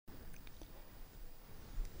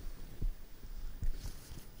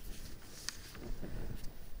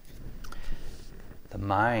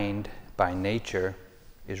mind, by nature,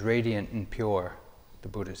 is radiant and pure, the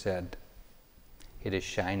Buddha said. It is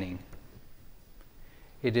shining.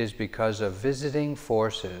 It is because of visiting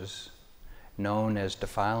forces known as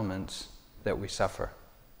defilements that we suffer.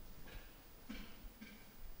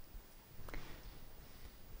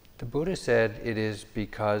 The Buddha said it is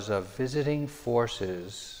because of visiting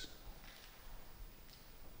forces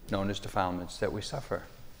known as defilements that we suffer.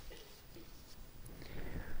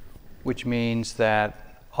 Which means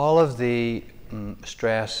that all of the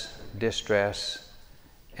stress, distress,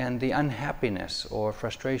 and the unhappiness or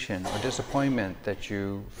frustration or disappointment that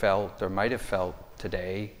you felt or might have felt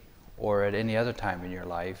today or at any other time in your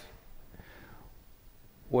life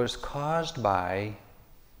was caused by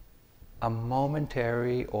a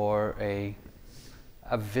momentary or a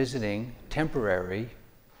visiting, temporary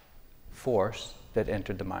force that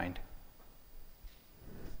entered the mind.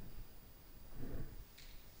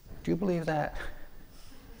 Do you believe that?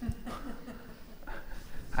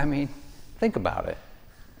 I mean, think about it.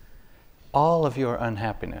 All of your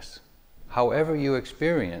unhappiness, however you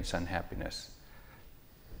experience unhappiness,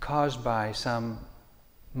 caused by some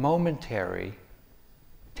momentary,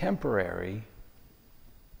 temporary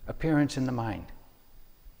appearance in the mind.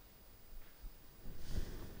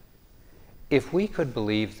 If we could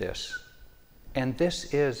believe this, and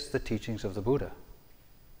this is the teachings of the Buddha,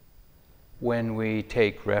 when we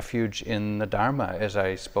take refuge in the Dharma, as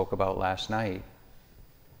I spoke about last night,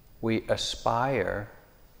 we aspire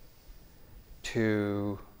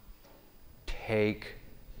to take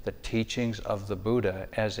the teachings of the Buddha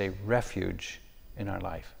as a refuge in our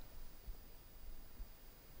life.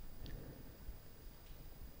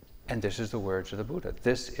 And this is the words of the Buddha.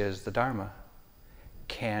 This is the Dharma.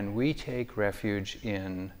 Can we take refuge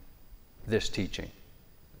in this teaching?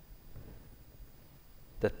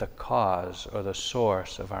 That the cause or the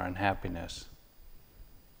source of our unhappiness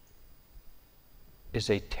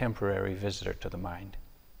is a temporary visitor to the mind.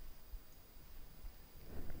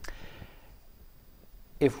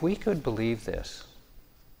 If we could believe this,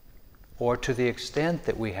 or to the extent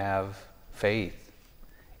that we have faith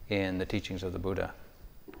in the teachings of the Buddha,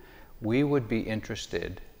 we would be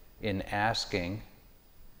interested in asking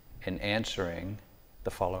and answering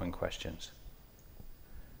the following questions.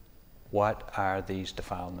 What are these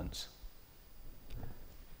defilements?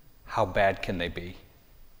 How bad can they be?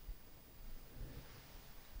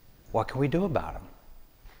 What can we do about them?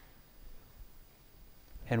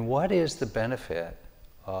 And what is the benefit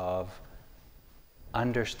of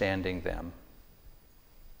understanding them?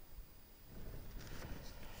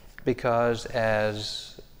 Because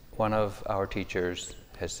as one of our teachers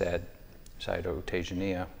has said, Sayadaw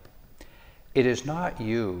Tejaniya, it is not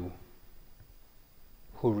you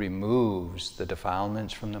who removes the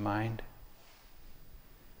defilements from the mind.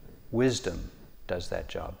 Wisdom does that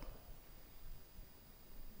job.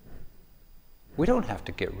 We don't have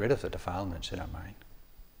to get rid of the defilements in our mind.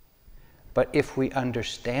 But if we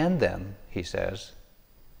understand them, he says,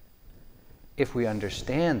 if we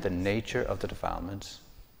understand the nature of the defilements,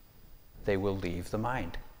 they will leave the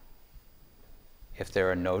mind. If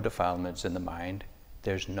there are no defilements in the mind,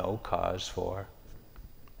 there's no cause for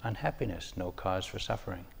unhappiness, no cause for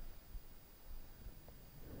suffering.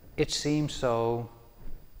 It seems so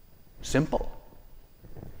simple,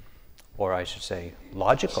 or I should say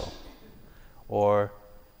logical, or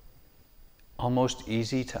almost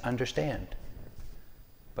easy to understand.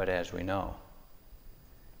 But as we know,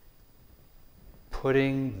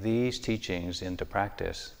 putting these teachings into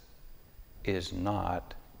practice is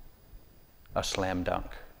not a slam dunk.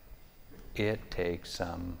 It takes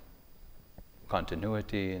some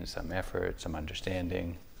continuity and some effort, some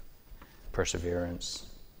understanding, perseverance.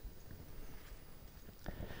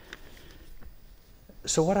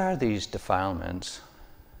 So what are these defilements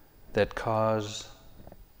that cause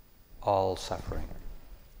all suffering?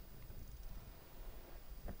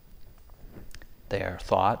 They are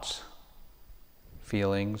thoughts,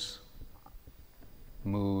 feelings,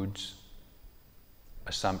 moods,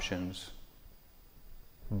 assumptions,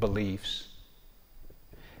 beliefs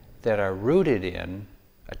that are rooted in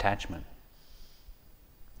attachment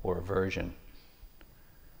or aversion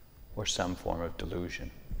or some form of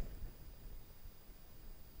delusion.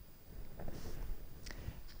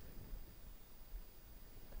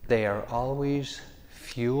 They are always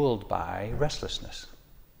fueled by restlessness.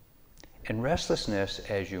 And restlessness,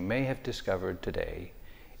 as you may have discovered today,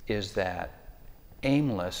 is that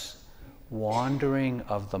aimless wandering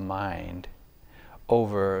of the mind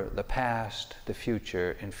over the past, the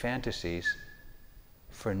future, and fantasies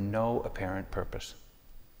for no apparent purpose.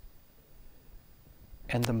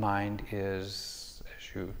 And the mind is,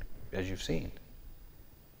 as you've seen,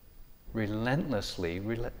 relentlessly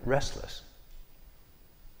restless.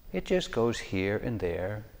 It just goes here and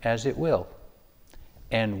there as it will.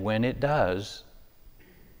 And when it does,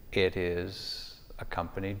 it is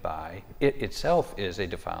accompanied by, it itself is a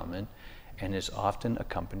defilement and is often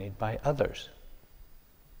accompanied by others.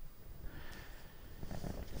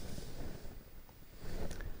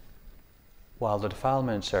 While the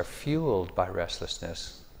defilements are fueled by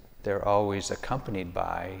restlessness, they're always accompanied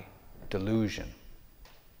by delusion.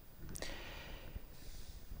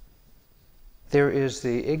 There is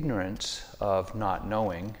the ignorance of not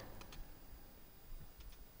knowing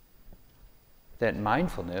that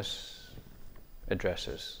mindfulness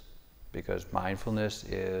addresses, because mindfulness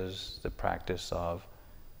is the practice of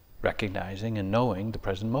recognizing and knowing the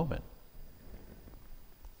present moment.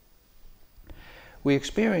 We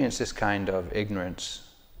experience this kind of ignorance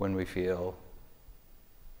when we feel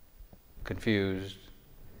confused,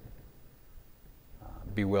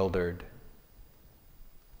 bewildered,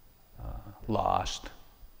 lost,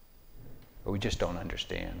 or we just don't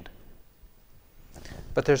understand.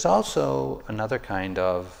 But there's also another kind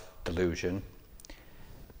of delusion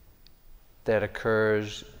that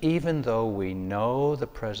occurs even though we know the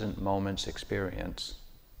present moment's experience.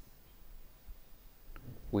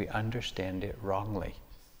 We understand it wrongly.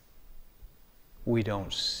 We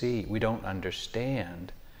don't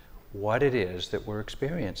understand what it is that we're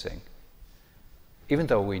experiencing. Even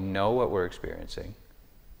though we know what we're experiencing,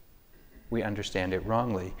 we understand it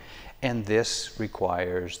wrongly. And this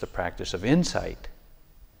requires the practice of insight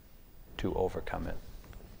to overcome it.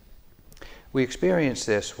 We experience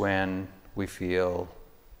this when we feel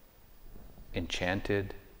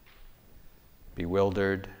enchanted,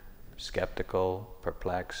 bewildered, skeptical,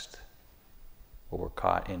 perplexed, or we're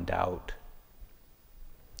caught in doubt.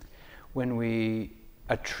 When we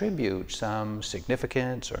attribute some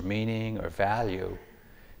significance or meaning or value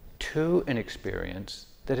to an experience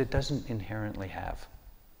that it doesn't inherently have.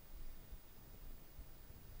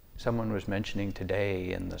 Someone was mentioning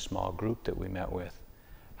today in the small group that we met with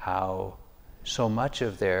how so much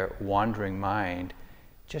of their wandering mind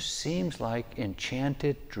just seems like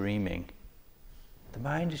enchanted dreaming. The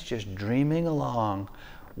mind is just dreaming along,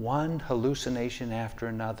 one hallucination after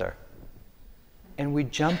another. And we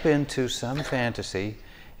jump into some fantasy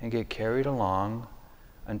and get carried along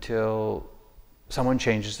until someone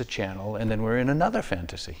changes the channel, and then we're in another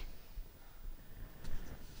fantasy.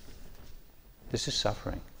 This is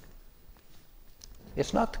suffering.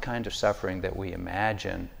 It's not the kind of suffering that we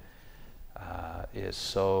imagine is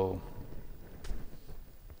so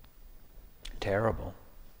terrible.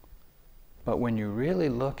 But when you really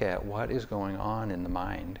look at what is going on in the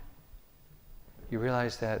mind, you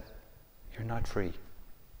realize that you're not free.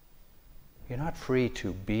 You're not free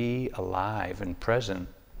to be alive and present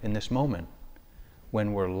in this moment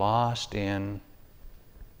when we're lost in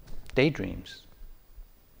daydreams,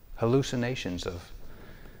 hallucinations of,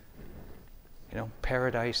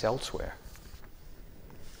 paradise elsewhere.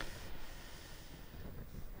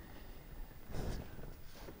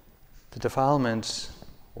 The defilements,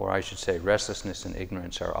 or I should say restlessness and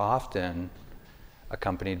ignorance, are often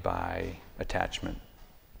accompanied by attachment.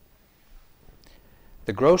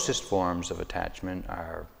 The grossest forms of attachment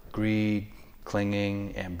are greed,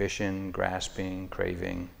 clinging, ambition, grasping,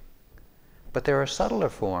 craving. But there are subtler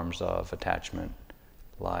forms of attachment,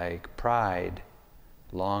 like pride,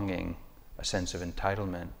 longing, a sense of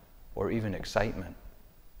entitlement, or even excitement.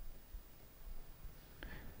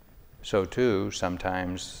 So too,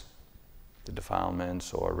 sometimes the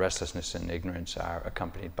defilements or restlessness and ignorance are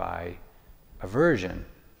accompanied by aversion.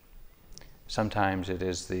 Sometimes it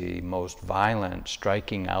is the most violent,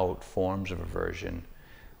 striking out forms of aversion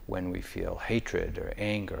when we feel hatred or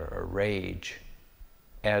anger or rage,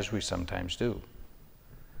 as we sometimes do.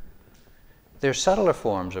 There are subtler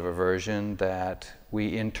forms of aversion that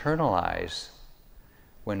we internalize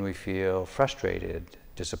when we feel frustrated,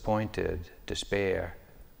 disappointed, despair,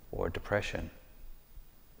 or depression.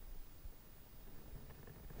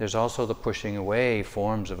 There's also the pushing away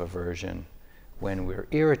forms of aversion when we're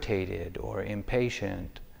irritated or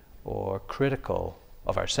impatient or critical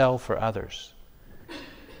of ourselves or others.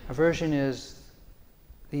 Aversion is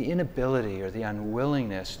the inability or the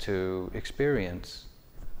unwillingness to experience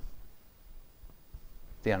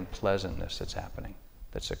the unpleasantness that's happening,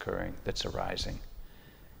 that's occurring, that's arising.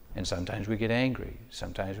 And sometimes we get angry,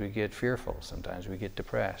 sometimes we get fearful, sometimes we get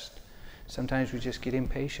depressed, sometimes we just get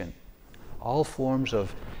impatient. All forms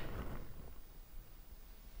of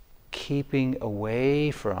keeping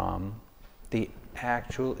away from the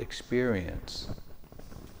actual experience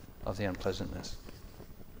of the unpleasantness.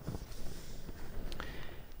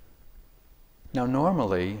 Now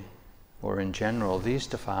normally, or in general, these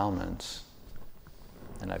defilements,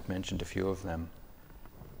 and I've mentioned a few of them,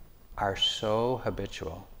 are so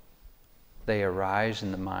habitual. They arise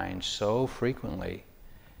in the mind so frequently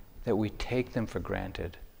that we take them for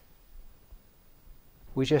granted.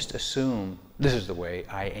 We just assume this is the way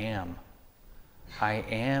I am. I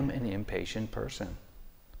am an impatient person.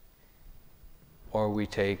 Or we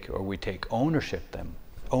take ownership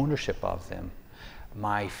of them.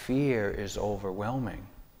 My fear is overwhelming.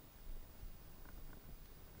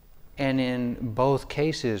 And in both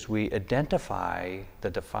cases, we identify the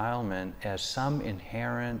defilement as some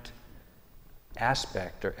inherent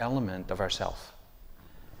aspect or element of ourself.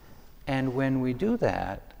 And when we do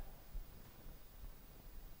that,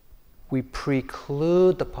 we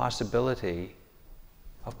preclude the possibility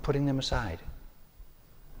of putting them aside,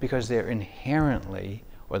 because they're inherently,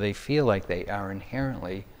 or they feel like they are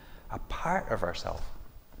inherently, a part of ourself,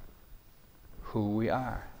 who we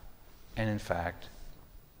are. And in fact,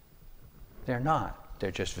 they're not.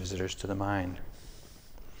 They're just visitors to the mind.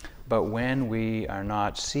 But when we are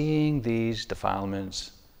not seeing these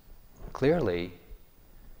defilements clearly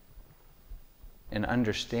and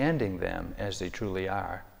understanding them as they truly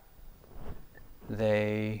are,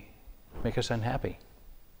 they make us unhappy.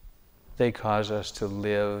 They cause us to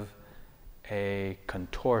live a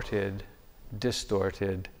contorted,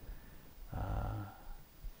 distorted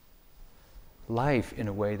life in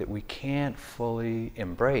a way that we can't fully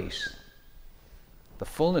embrace the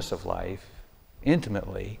fullness of life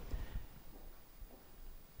intimately,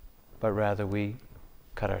 but rather we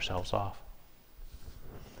cut ourselves off.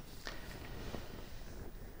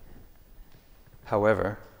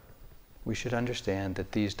 However, we should understand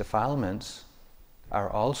that these defilements are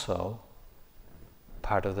also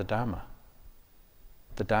part of the Dharma.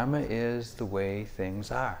 The Dharma is the way things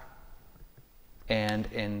are.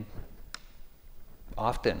 And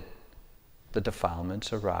often the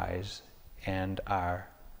defilements arise and are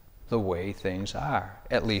the way things are,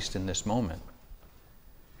 at least in this moment.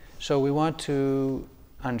 So we want to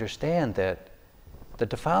understand that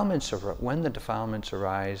when the defilements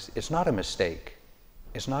arise, it's not a mistake.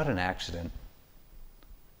 It's not an accident.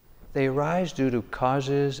 They arise due to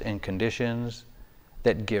causes and conditions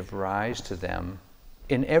that give rise to them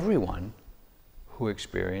in everyone who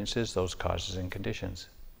experiences those causes and conditions.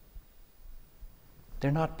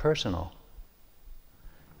 They're not personal.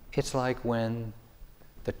 It's like when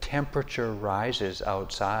the temperature rises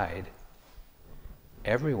outside,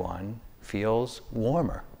 everyone feels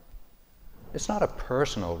warmer. It's not a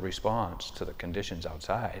personal response to the conditions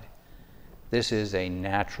outside. This is a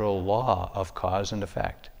natural law of cause and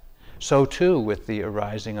effect. So too with the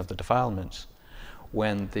arising of the defilements.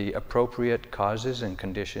 When the appropriate causes and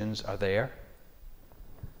conditions are there,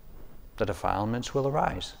 the defilements will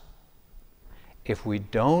arise. If we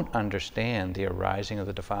don't understand the arising of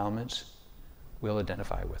the defilements, we'll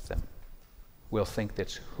identify with them. We'll think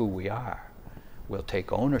that's who we are. We'll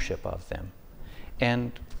take ownership of them,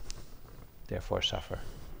 and therefore suffer.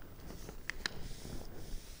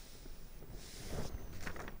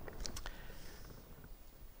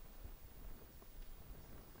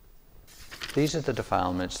 These are the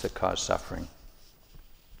defilements that cause suffering.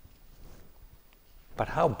 But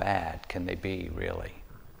how bad can they be, really?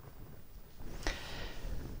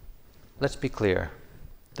 Let's be clear.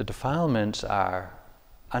 The defilements are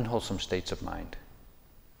unwholesome states of mind.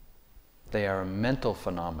 They are a mental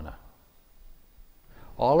phenomena.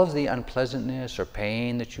 All of the unpleasantness or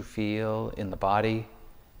pain that you feel in the body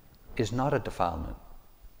is not a defilement.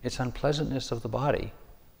 It's unpleasantness of the body.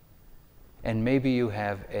 And maybe you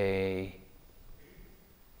have an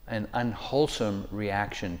unwholesome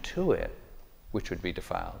reaction to it, which would be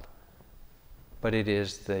defiled. But it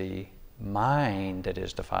is the mind that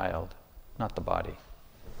is defiled, not the body.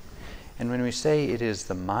 And when we say it is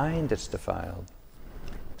the mind that's defiled,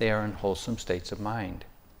 they are unwholesome states of mind.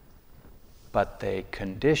 But they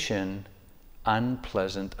condition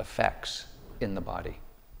unpleasant effects in the body.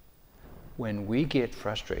 When we get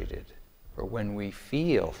frustrated, or when we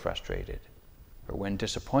feel frustrated, or when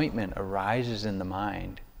disappointment arises in the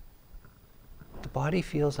mind, the body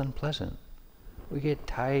feels unpleasant. We get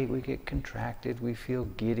tight, we get contracted, we feel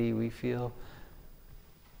giddy, we feel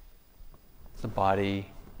the body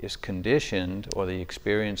is conditioned, or the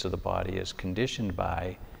experience of the body is conditioned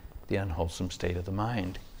by the unwholesome state of the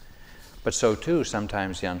mind. But so too,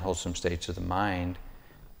 sometimes the unwholesome states of the mind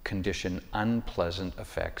condition unpleasant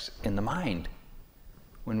effects in the mind.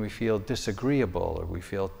 When we feel disagreeable, or we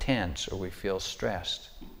feel tense, or we feel stressed,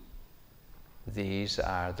 these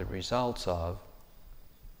are the results of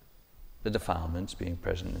the defilements being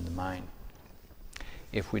present in the mind.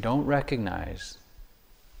 If we don't recognize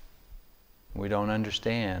we don't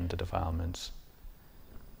understand the defilements,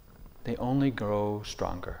 they only grow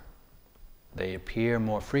stronger. They appear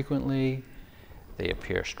more frequently, they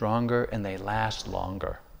appear stronger, and they last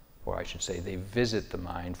longer. Or I should say, they visit the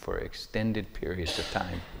mind for extended periods of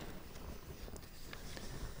time.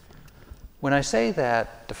 When I say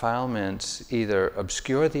that defilements either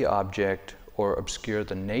obscure the object or obscure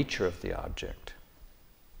the nature of the object,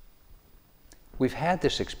 we've had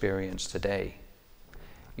this experience today.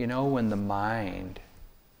 You know, when the mind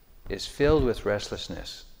is filled with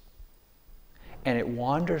restlessness and it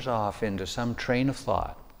wanders off into some train of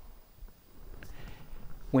thought,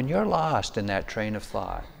 when you're lost in that train of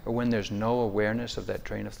thought, or when there's no awareness of that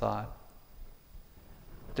train of thought,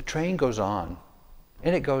 the train goes on,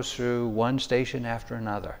 and it goes through one station after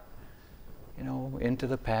another, you know, into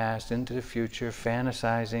the past, into the future,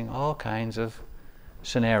 fantasizing all kinds of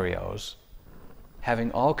scenarios, having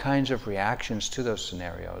all kinds of reactions to those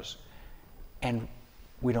scenarios, and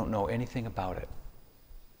we don't know anything about it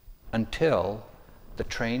until the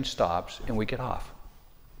train stops and we get off.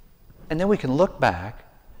 And then we can look back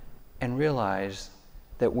and realize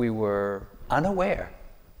that we were unaware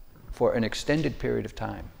for an extended period of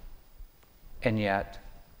time. And yet,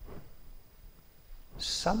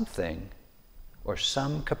 something or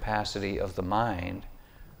some capacity of the mind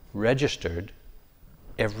registered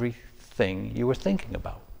everything you were thinking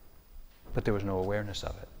about, but there was no awareness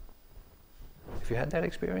of it. Have you had that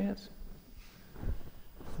experience?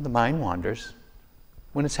 The mind wanders.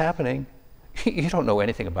 When it's happening, you don't know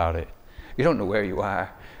anything about it. You don't know where you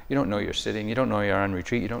are. You don't know you're sitting. You don't know you're on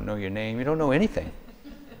retreat. You don't know your name. You don't know anything.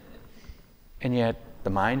 And yet, the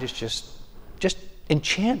mind is just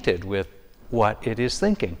enchanted with what it is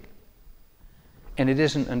thinking. And it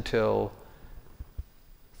isn't until,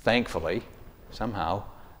 thankfully, somehow,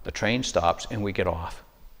 the train stops and we get off.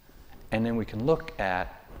 And then we can look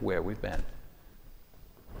at where we've been.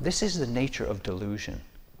 This is the nature of delusion.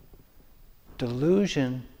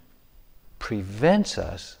 Delusion prevents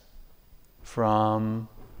us from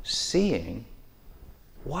seeing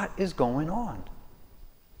what is going on.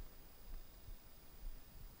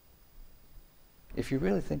 If you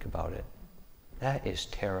really think about it, that is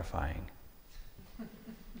terrifying.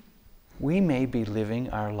 We may be living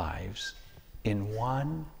our lives in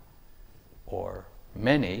one or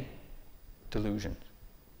many delusions,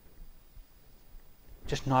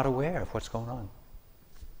 just not aware of what's going on.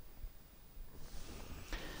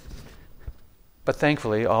 But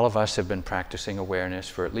thankfully, all of us have been practicing awareness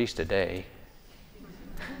for at least a day,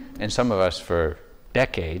 and some of us for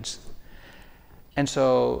decades, and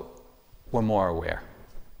so we're more aware.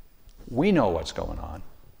 We know what's going on.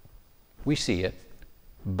 We see it,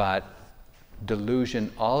 but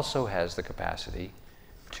delusion also has the capacity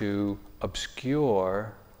to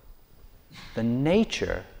obscure the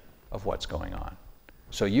nature of what's going on.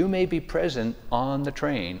 So you may be present on the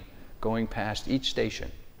train going past each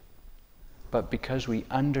station, but because we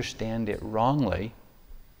understand it wrongly,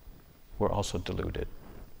 we're also deluded.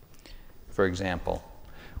 For example,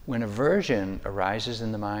 when aversion arises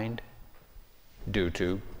in the mind due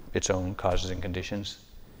to its own causes and conditions,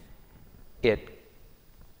 it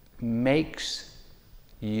makes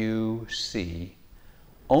you see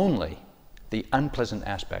only the unpleasant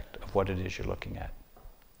aspect of what it is you're looking at.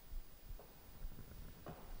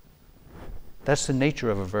 That's the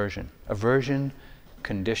nature of aversion. Aversion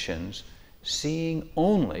conditions seeing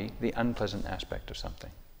only the unpleasant aspect of something.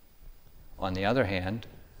 On the other hand,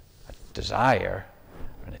 a desire,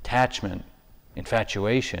 an attachment,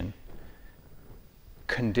 infatuation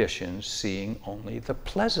conditions seeing only the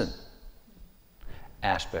pleasant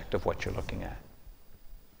aspect of what you're looking at.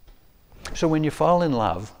 So when you fall in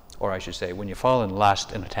love, or I should say, when you fall in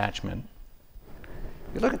lust and attachment,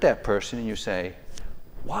 you look at that person and you say,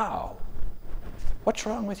 wow, what's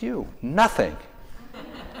wrong with you? Nothing.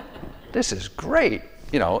 This is great,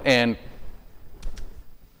 you know, and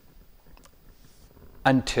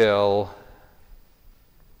until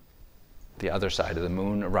the other side of the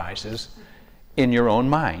moon arises in your own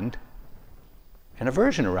mind, and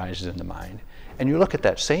aversion arises in the mind, and you look at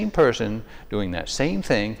that same person doing that same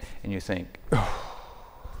thing, and you think, oh.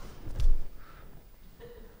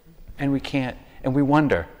 And we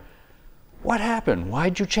wonder, what happened?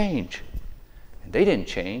 Why'd you change? And they didn't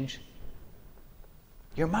change.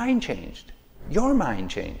 Your mind changed. Your mind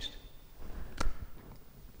changed.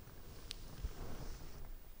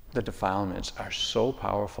 The defilements are so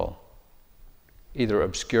powerful, either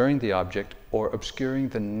obscuring the object or obscuring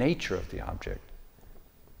the nature of the object.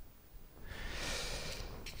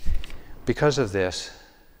 Because of this,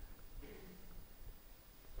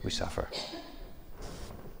 we suffer.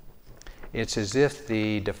 It's as if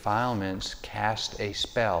the defilements cast a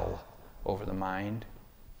spell over the mind,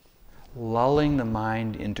 lulling the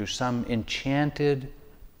mind into some enchanted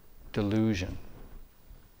delusion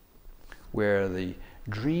where the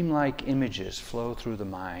dreamlike images flow through the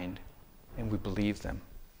mind and we believe them.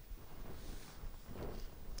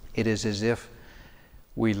 It is as if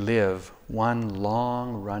we live one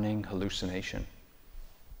long-running hallucination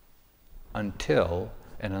until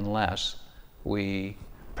and unless we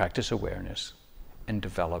practice awareness and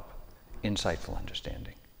develop insightful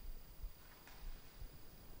understanding.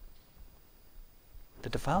 The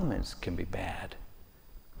defilements can be bad.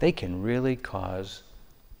 They can really cause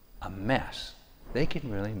a mess. They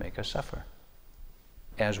can really make us suffer,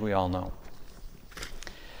 as we all know.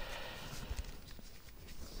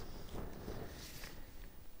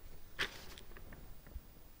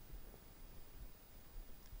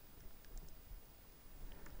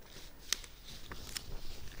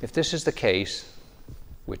 If this is the case,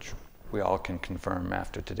 which we all can confirm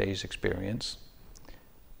after today's experience,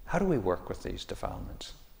 how do we work with these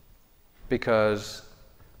defilements? Because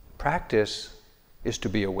practice is to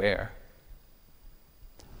be aware.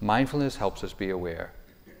 Mindfulness helps us be aware.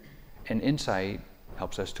 And insight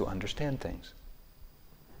helps us to understand things.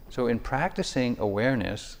 So in practicing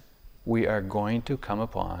awareness, we are going to come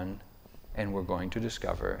upon and we're going to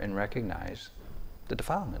discover and recognize the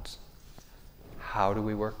defilements. How do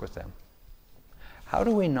we work with them? How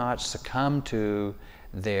do we not succumb to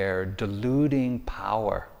their deluding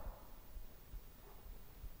power?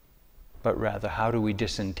 But rather, how do we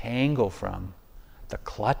disentangle from the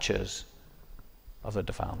clutches of the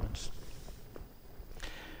defilements?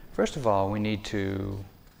 First of all, we need to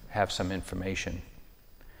have some information.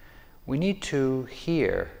 We need to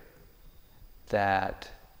hear that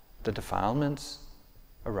the defilements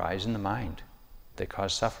arise in the mind. They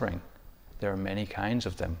cause suffering. There are many kinds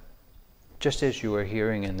of them, just as you are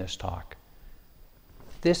hearing in this talk.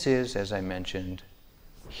 This is, as I mentioned,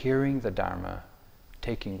 hearing the Dharma,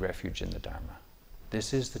 taking refuge in the Dharma.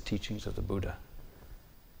 This is the teachings of the Buddha.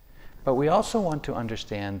 But we also want to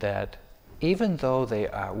understand that even though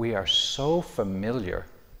we are so familiar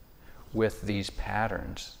with these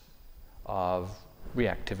patterns of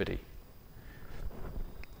reactivity,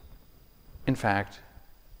 in fact,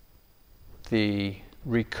 the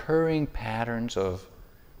recurring patterns of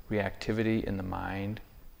reactivity in the mind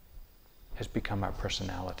has become our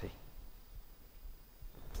personality.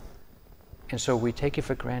 And so we take it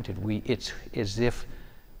for granted. It's as if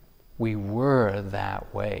we were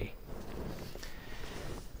that way.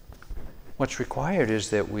 What's required is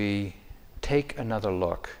that we take another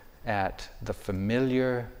look at the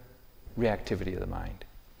familiar reactivity of the mind,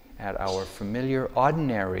 at our familiar,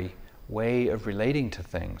 ordinary way of relating to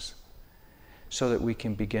things, so that we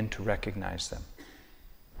can begin to recognize them.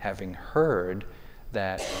 Having heard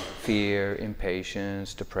that fear,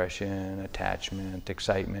 impatience, depression, attachment,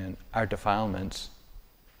 excitement are defilements,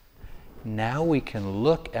 now we can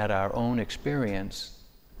look at our own experience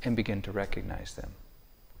and begin to recognize them.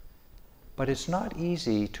 But it's not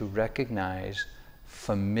easy to recognize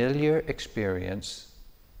familiar experience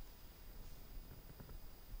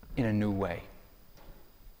in a new way.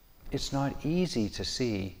 It's not easy to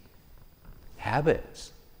see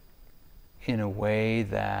habits in a way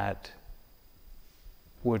that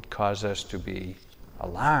would cause us to be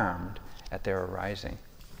alarmed at their arising.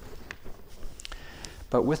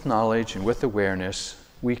 But with knowledge and with awareness,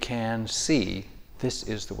 we can see this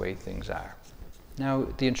is the way things are. Now,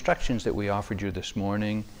 the instructions that we offered you this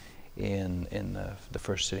morning in the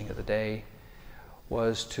first sitting of the day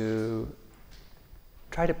was to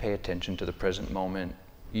try to pay attention to the present moment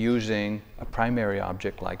using a primary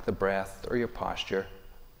object like the breath or your posture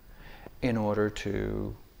in order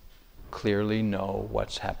to clearly know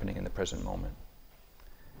what's happening in the present moment.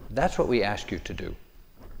 That's what we ask you to do.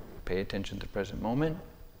 Pay attention to the present moment.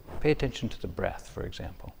 Pay attention to the breath, for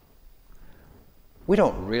example. We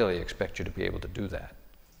don't really expect you to be able to do that.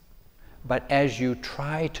 But as you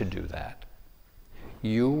try to do that,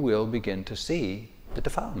 you will begin to see the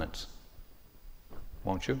defilements.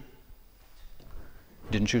 Won't you?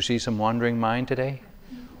 Didn't you see some wandering mind today?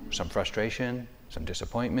 Some frustration, some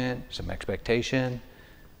disappointment, some expectation?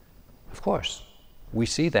 Of course, we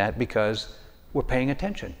see that because we're paying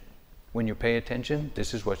attention. When you pay attention,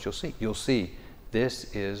 this is what you'll see. You'll see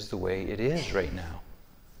this is the way it is right now.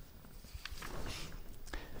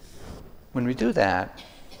 When we do that,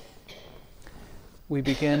 we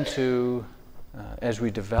begin to, as we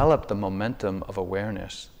develop the momentum of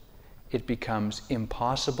awareness, it becomes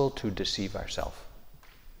impossible to deceive ourselves.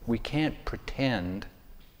 We can't pretend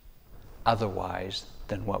otherwise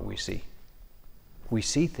than what we see. We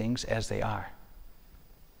see things as they are.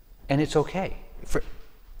 And it's okay.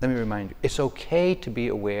 Let me remind you, it's okay to be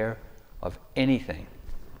aware of anything.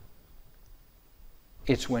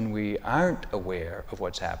 It's when we aren't aware of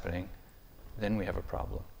what's happening, then we have a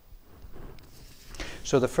problem.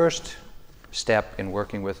 So the first step in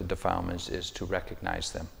working with the defilements is to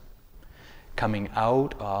recognize them. Coming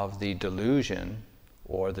out of the delusion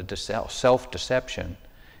or the self-deception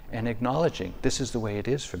and acknowledging this is the way it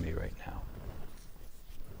is for me right now.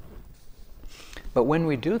 But when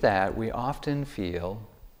we do that, we often feel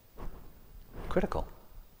critical.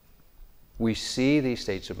 We see these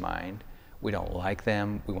states of mind, we don't like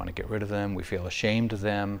them, we want to get rid of them, we feel ashamed of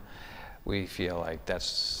them, we feel like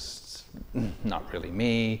that's not really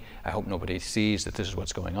me, I hope nobody sees that this is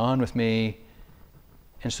what's going on with me.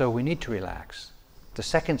 And so we need to relax. The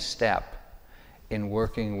second step in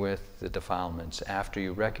working with the defilements after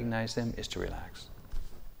you recognize them is to relax.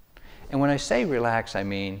 And when I say relax, I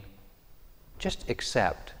mean just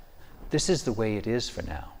accept this is the way it is for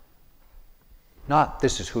now. Not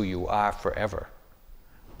this is who you are forever,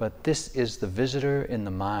 but this is the visitor in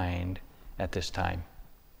the mind at this time.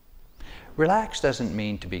 Relax doesn't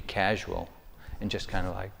mean to be casual and just kind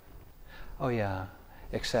of like, oh yeah,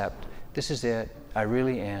 accept this is it, I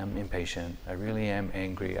really am impatient, I really am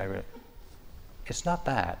angry, It's not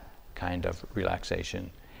that kind of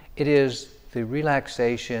relaxation. It is the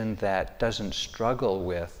relaxation that doesn't struggle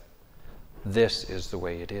with this is the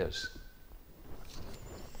way it is.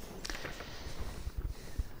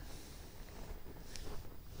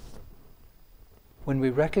 When we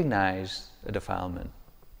recognize a defilement,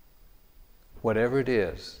 whatever it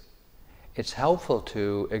is, it's helpful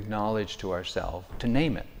to acknowledge to ourselves, to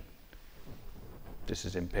name it. This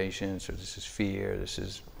is impatience, or this is fear, this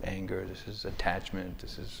is anger, this is attachment,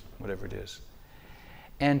 this is whatever it is.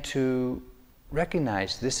 And to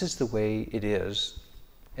recognize this is the way it is,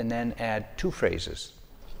 and then add two phrases.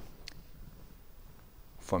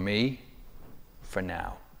 For me, for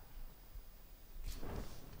now.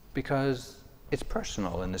 Because it's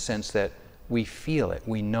personal in the sense that we feel it,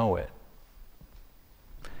 we know it.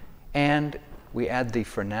 And we add the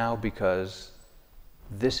for now because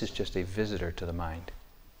this is just a visitor to the mind.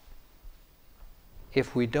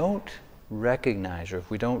 If we don't recognize, or if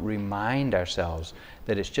we don't remind ourselves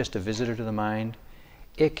that it's just a visitor to the mind,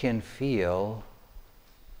 it can feel,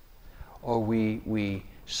 or we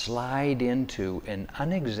slide into an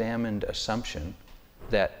unexamined assumption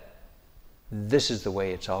that this is the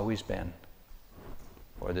way it's always been,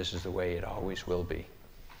 or this is the way it always will be.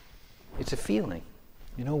 It's a feeling.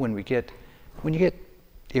 You know, when you get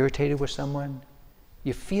irritated with someone,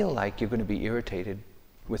 you feel like you're going to be irritated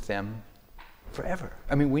with them forever.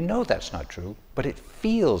 I mean, we know that's not true, but it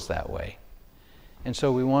feels that way. And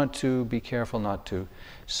so we want to be careful not to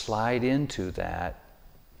slide into that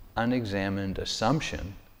unexamined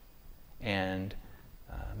assumption and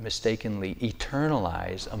mistakenly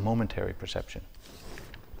eternalize a momentary perception.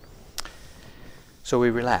 So we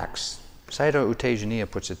relax. Sayadaw U Tejaniya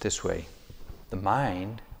puts it this way: the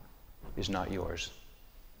mind is not yours,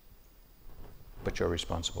 but you're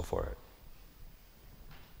responsible for it.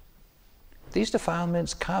 These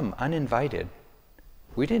defilements come uninvited.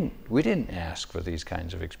 We didn't ask for these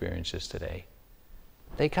kinds of experiences today.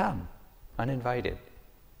 They come uninvited.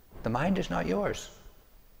 The mind is not yours.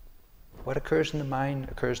 What occurs in the mind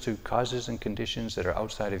occurs through causes and conditions that are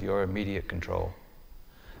outside of your immediate control.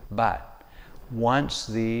 But once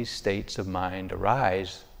these states of mind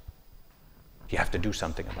arise, you have to do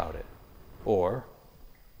something about it, or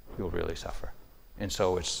you'll really suffer. And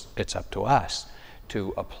so it's up to us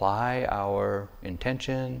to apply our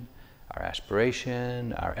intention, our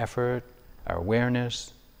aspiration, our effort, our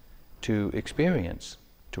awareness to experience,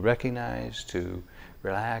 to recognize, to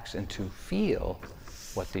relax, and to feel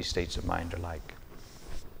what these states of mind are like.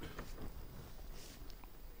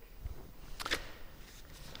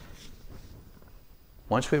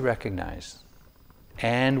 Once we recognize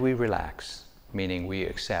and we relax, meaning we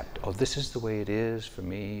accept, oh, this is the way it is for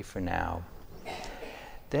me for now,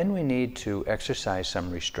 then we need to exercise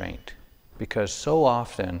some restraint. Because so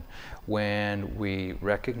often when we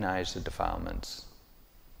recognize the defilements,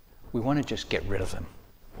 we want to just get rid of them,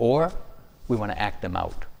 or we want to act them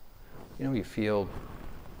out. You know, you feel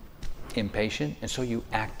impatient, and so you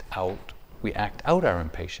act out. We act out our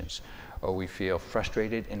impatience. Or we feel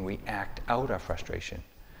frustrated, and we act out our frustration.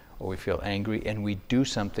 Or we feel angry, and we do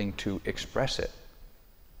something to express it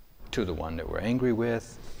to the one that we're angry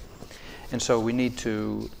with. And so we need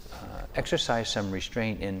to exercise some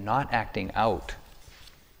restraint in not acting out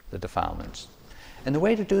the defilements. And the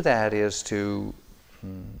way to do that is to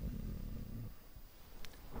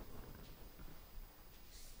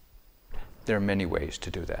There are many ways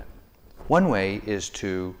to do that. One way is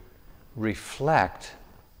to reflect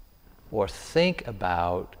or think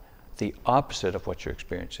about the opposite of what you're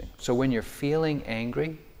experiencing. So when you're feeling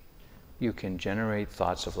angry, you can generate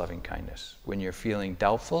thoughts of loving kindness. When you're feeling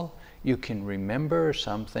doubtful, you can remember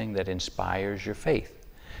something that inspires your faith.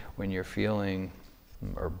 When you're feeling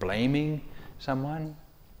or blaming someone,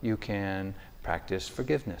 you can practice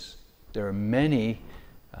forgiveness. There are many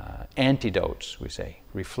antidotes, we say,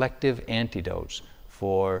 reflective antidotes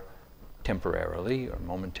for temporarily or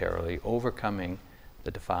momentarily overcoming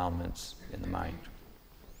the defilements in the mind.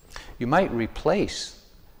 You might replace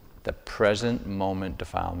the present moment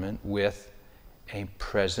defilement with a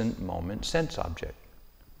present moment sense object,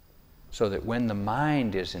 so that when the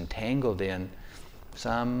mind is entangled in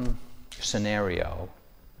some scenario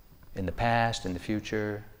in the past, in the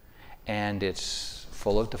future, and it's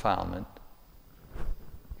full of defilement,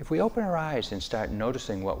 if we open our eyes and start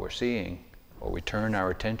noticing what we're seeing, or we turn our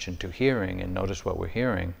attention to hearing and notice what we're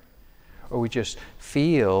hearing, or we just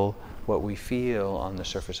feel what we feel on the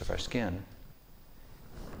surface of our skin,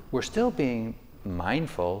 we're still being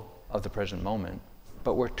mindful of the present moment,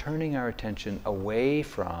 but we're turning our attention away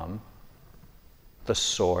from the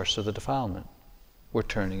source of the defilement. We're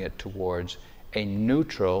turning it towards a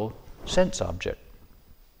neutral sense object.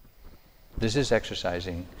 This is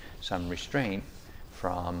exercising some restraint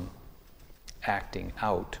from acting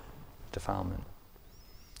out defilement.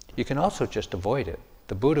 You can also just avoid it.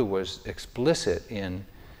 The Buddha was explicit in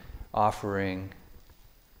offering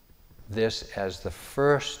this as the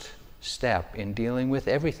first step in dealing with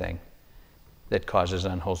everything that causes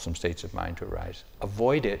unwholesome states of mind to arise.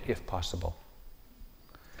 Avoid it if possible.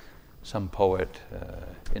 Some poet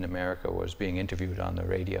in America was being interviewed on the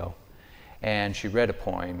radio, and she read a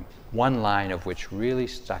poem, one line of which really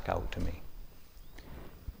stuck out to me.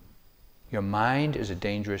 "Your mind is a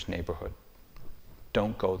dangerous neighborhood.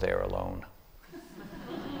 Don't go there alone."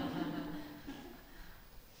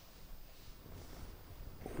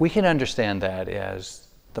 We can understand that as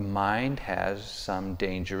the mind has some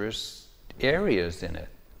dangerous areas in it,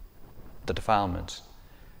 the defilements.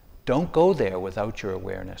 Don't go there without your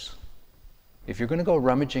awareness. If you're going to go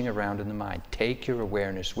rummaging around in the mind, take your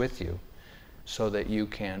awareness with you so that you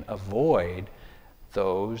can avoid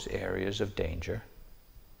those areas of danger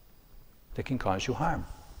that can cause you harm,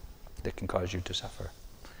 that can cause you to suffer.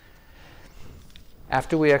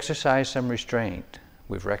 After we exercise some restraint,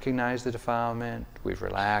 we've recognized the defilement, we've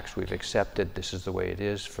relaxed, we've accepted this is the way it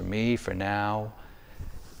is for me, for now,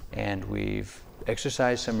 and we've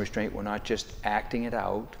exercised some restraint, we're not just acting it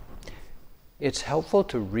out, it's helpful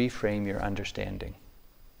to reframe your understanding.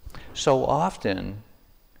 So often,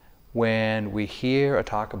 when we hear a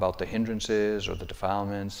talk about the hindrances or the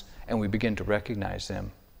defilements, and we begin to recognize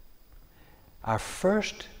them, our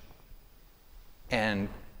first and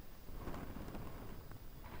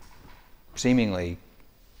seemingly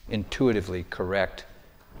intuitively correct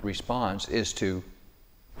response is to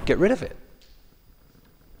get rid of it.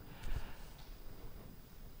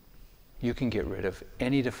 You can get rid of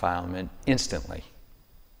any defilement instantly,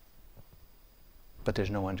 but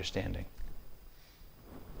there's no understanding.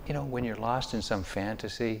 You know, when you're lost in some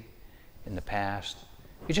fantasy in the past,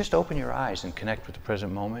 you just open your eyes and connect with the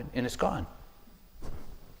present moment, and it's gone.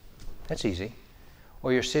 That's easy.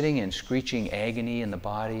 Or you're sitting in screeching agony in the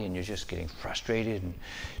body, and you're just getting frustrated and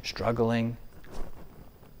struggling.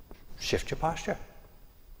 Shift your posture.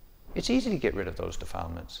 It's easy to get rid of those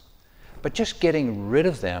defilements, but just getting rid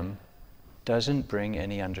of them doesn't bring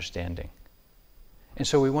any understanding. And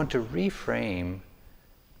so we want to reframe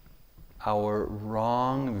our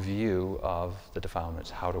wrong view of the defilements,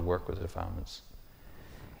 how to work with the defilements.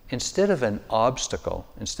 Instead of an obstacle,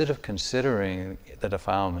 instead of considering the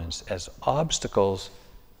defilements as obstacles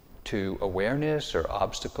to awareness or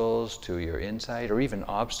obstacles to your insight or even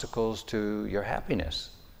obstacles to your happiness,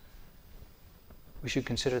 we should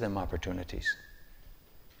consider them opportunities.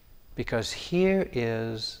 Because here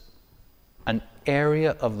is an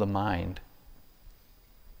area of the mind.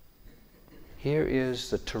 Here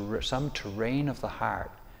is some terrain of the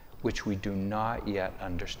heart which we do not yet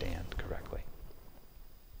understand correctly.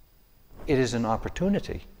 It is an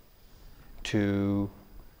opportunity to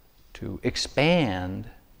expand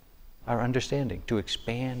our understanding, to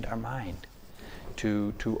expand our mind,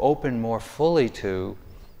 to open more fully to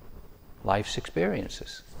life's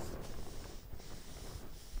experiences.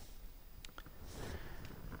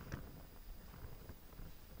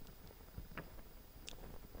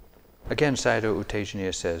 Again, Sayadaw U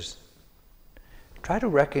Tejaniya says, try to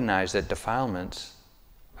recognize that defilements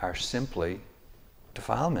are simply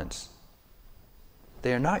defilements.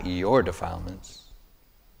 They are not your defilements.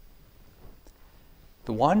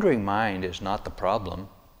 The wandering mind is not the problem,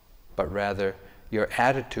 but rather your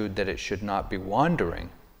attitude that it should not be wandering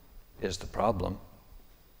is the problem.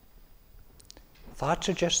 Thoughts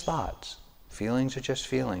are just thoughts. Feelings are just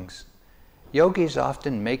feelings. Yogis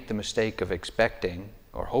often make the mistake of expecting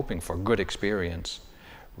or hoping for good experience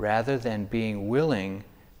rather than being willing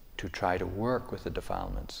to try to work with the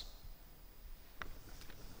defilements.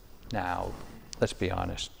 Now, let's be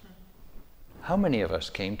honest. How many of us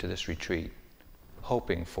came to this retreat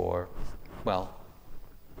hoping for, well,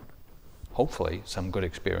 hopefully some good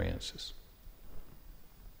experiences?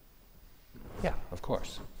 Yeah, of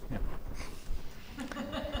course. Yeah.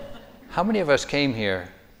 How many of us came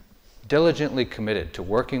here diligently committed to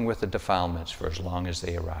working with the defilements for as long as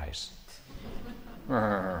they arise?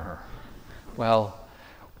 Well,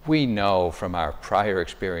 we know from our prior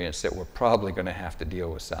experience that we're probably going to have to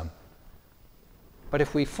deal with some. But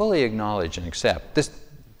if we fully acknowledge and accept,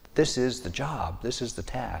 this is the job, this is the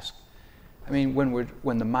task. I mean,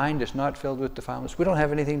 when the mind is not filled with defilements, we don't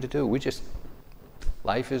have anything to do.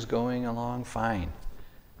 Life is going along fine.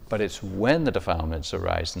 But it's when the defilements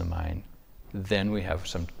arise in the mind, then we have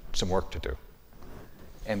some work to do.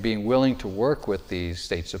 And being willing to work with these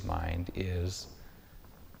states of mind is,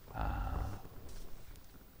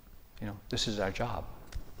 this is our job.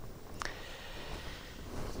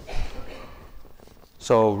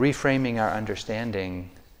 So reframing our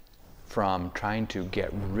understanding from trying to get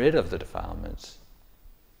rid of the defilements,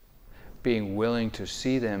 being willing to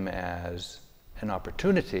see them as an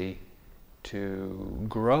opportunity to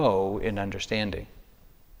grow in understanding.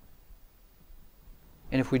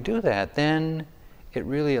 And if we do that, then it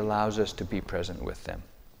really allows us to be present with them.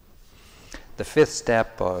 The fifth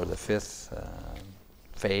step, or the fifth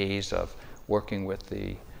phase of working with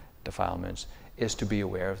the defilements, is to be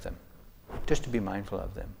aware of them, just to be mindful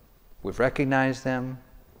of them. We've recognized them,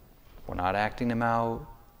 we're not acting them out,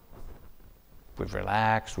 we've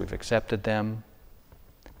relaxed, we've accepted them.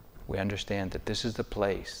 We understand that this is the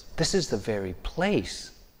place, this is the very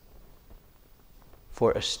place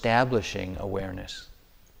for establishing awareness.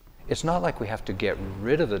 It's not like we have to get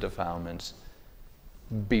rid of the defilements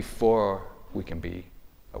before we can be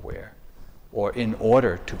aware, or in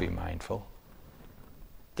order to be mindful.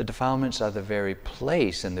 The defilements are the very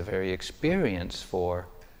place and the very experience for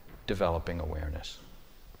developing awareness.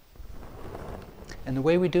 And the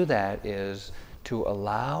way we do that is to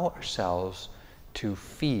allow ourselves to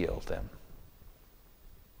feel them,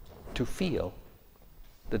 to feel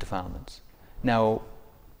the defilements. Now,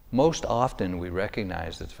 most often we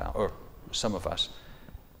recognize the defilements, or some of us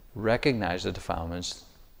recognize the defilements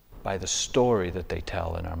by the story that they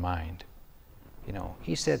tell in our mind. You know,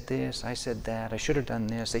 he said this, I said that, I should have done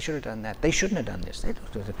this, they should have done that, they shouldn't have done this.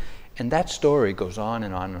 And that story goes on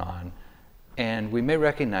and on and on. And we may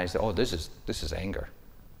recognize that, oh, this is anger,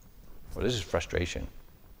 or this is frustration.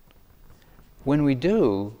 When we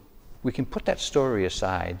do, we can put that story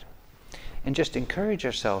aside and just encourage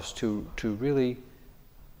ourselves to really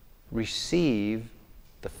receive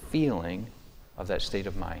the feeling of that state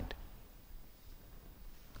of mind.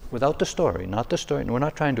 Without the story, not the story. We're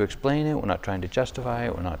not trying to explain it, we're not trying to justify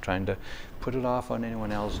it, we're not trying to put it off on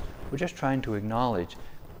anyone else. We're just trying to acknowledge,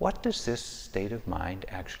 what does this state of mind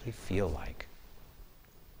actually feel like?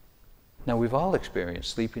 Now, we've all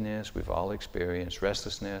experienced sleepiness, we've all experienced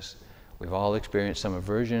restlessness, we've all experienced some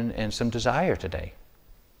aversion and some desire today.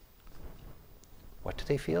 What do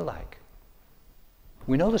they feel like?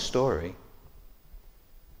 We know the story,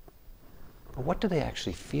 but what do they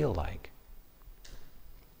actually feel like?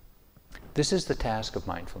 This is the task of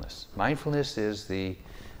mindfulness. Mindfulness is the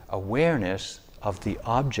awareness of the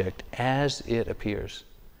object as it appears,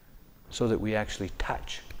 so that we actually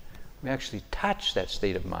touch. We actually touch that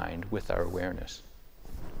state of mind with our awareness.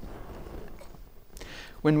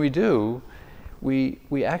 When we do, we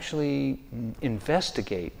actually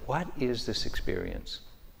investigate, what is this experience?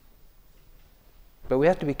 But we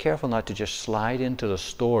have to be careful not to just slide into the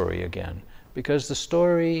story again, because the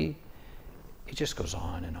story, it just goes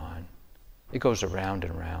on and on. It goes around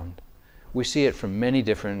and around. We see it from many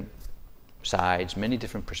different sides, many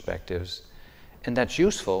different perspectives, and that's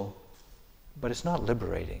useful, but it's not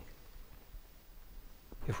liberating.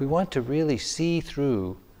 If we want to really see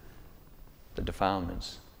through the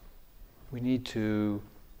defilements, we need to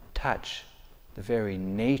touch the very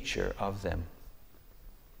nature of them.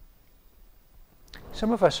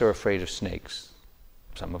 Some of us are afraid of snakes.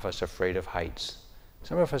 Some of us are afraid of heights.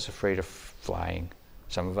 Some of us are afraid of flying.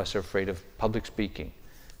 Some of us are afraid of public speaking.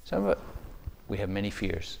 We have many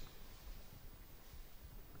fears.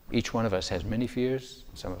 Each one of us has many fears.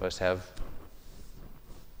 Some of us have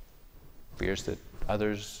fears that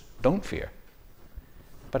others don't fear.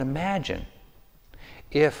 But imagine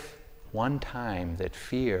if one time that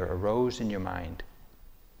fear arose in your mind,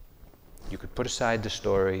 you could put aside the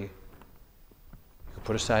story, you could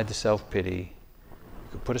put aside the self-pity, you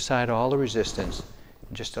could put aside all the resistance,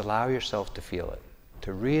 and just allow yourself to feel it,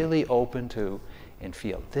 to really open to and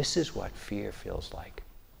feel. This is what fear feels like.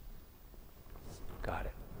 Got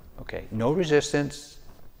it. Okay, no resistance,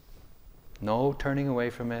 no turning away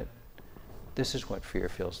from it. This is what fear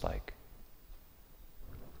feels like.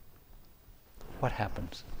 What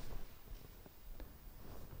happens?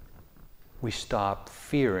 We stop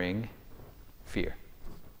fearing fear.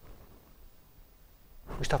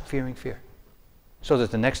 We stop fearing fear. So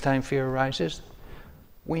that the next time fear arises,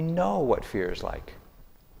 we know what fear is like.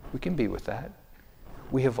 We can be with that.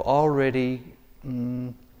 We have already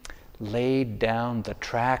laid down the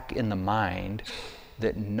track in the mind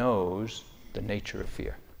that knows the nature of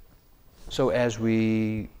fear. So as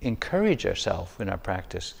we encourage ourselves in our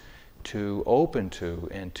practice to open to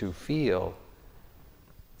and to feel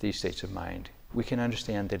these states of mind, we can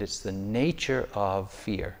understand that it's the nature of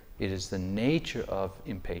fear. It is the nature of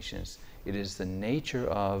impatience. It is the nature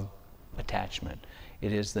of attachment.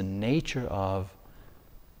 It is the nature of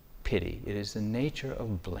pity. It is the nature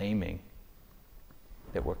of blaming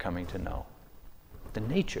that we're coming to know. The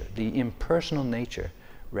nature, the impersonal nature,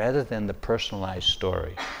 rather than the personalized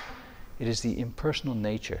story. It is the impersonal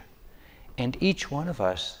nature. And each one of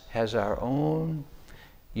us has our own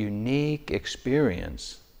unique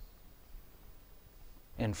experience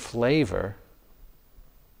and flavor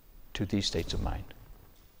to these states of mind.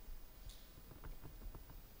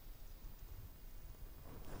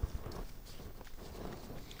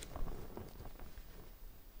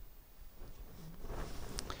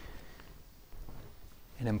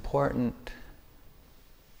 An important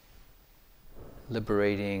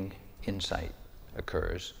liberating insight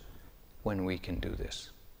occurs when we can do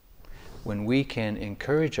this. When we can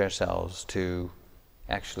encourage ourselves to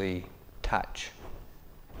actually touch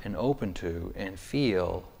and open to and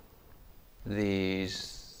feel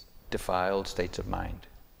these defiled states of mind.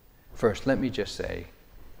 First, let me just say,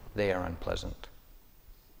 they are unpleasant.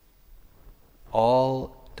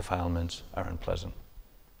 All defilements are unpleasant.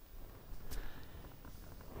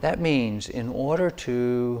 That means in order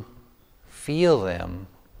to feel them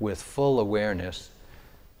with full awareness,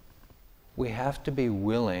 we have to be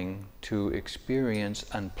willing to experience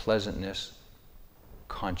unpleasantness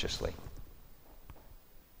consciously.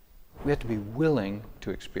 We have to be willing to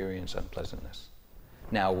experience unpleasantness.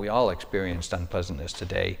 Now, we all experienced unpleasantness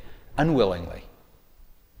today unwillingly.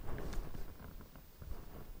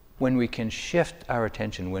 When we can shift our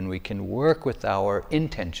attention, when we can work with our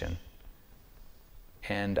intention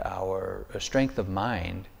and our strength of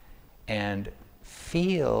mind and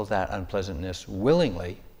feel that unpleasantness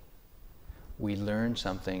willingly, we learn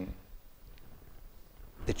something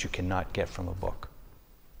that you cannot get from a book.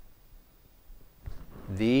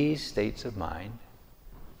 These states of mind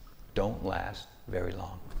don't last very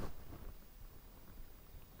long.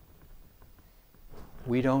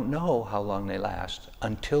 We don't know how long they last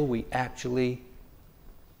until we actually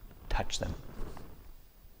touch them.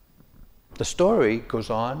 The story goes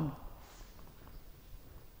on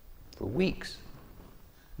for weeks,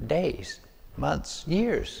 days, months,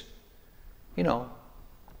 years. You know,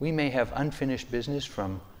 we may have unfinished business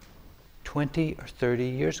from 20 or 30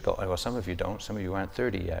 years ago. Well, some of you don't, some of you aren't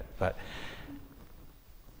 30 yet, but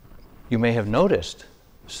you may have noticed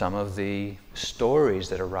some of the stories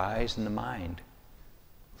that arise in the mind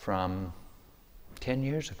from 10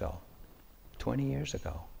 years ago, 20 years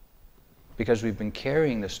ago. Because we've been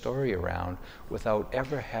carrying the story around without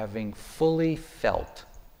ever having fully felt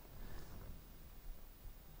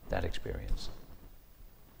that experience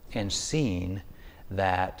and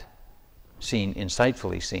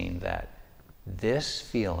insightfully seen that this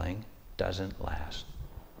feeling doesn't last.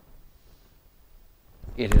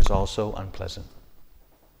 It is also unpleasant.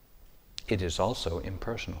 It is also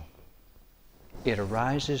impersonal. It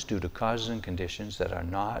arises due to causes and conditions that are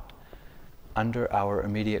not under our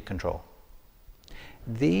immediate control.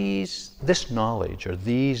 This knowledge, or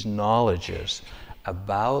these knowledges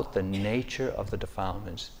about the nature of the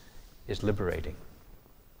defilements, is liberating.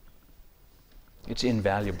 It's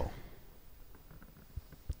invaluable.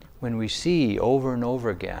 When we see over and over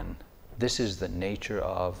again, this is the nature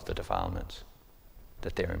of the defilements,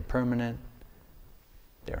 that they're impermanent,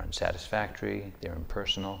 they're unsatisfactory, they're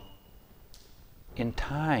impersonal. In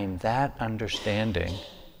time, that understanding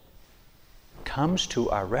comes to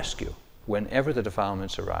our rescue whenever the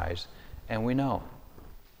defilements arise, and we know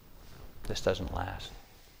this doesn't last.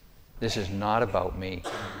 This is not about me.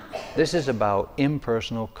 This is about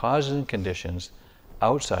impersonal causes and conditions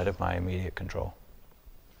outside of my immediate control.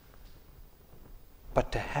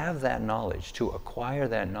 But to have that knowledge, to acquire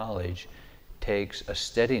that knowledge, takes a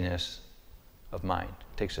steadiness of mind,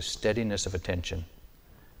 takes a steadiness of attention,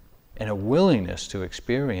 and a willingness to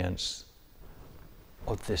experience,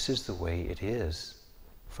 oh, this is the way it is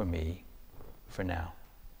for me, for now.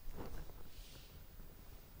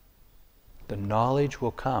 The knowledge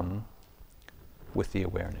will come with the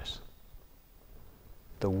awareness.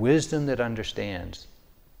 The wisdom that understands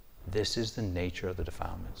this is the nature of the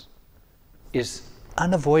defilements is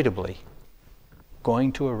unavoidably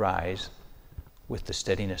going to arise with the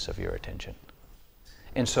steadiness of your attention.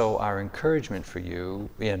 And so our encouragement for you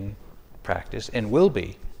in practice, and will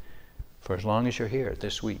be for as long as you're here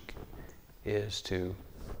this week, is to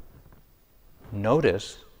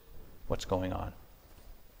notice what's going on.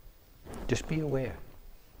 Just be aware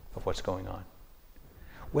of what's going on.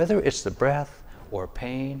 Whether it's the breath or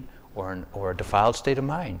pain or a defiled state of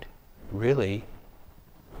mind, really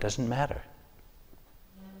doesn't matter.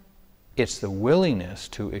 It's the willingness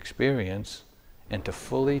to experience and to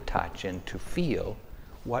fully touch and to feel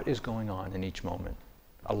what is going on in each moment.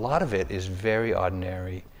 A lot of it is very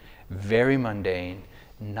ordinary, very mundane,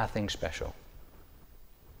 nothing special.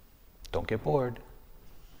 Don't get bored.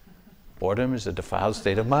 Boredom is a defiled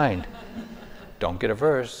state of mind. Don't get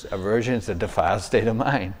averse. Aversion is a defiled state of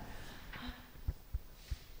mind.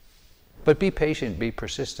 But be patient, be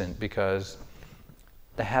persistent, because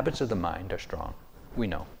the habits of the mind are strong. We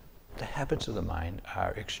know. The habits of the mind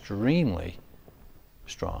are extremely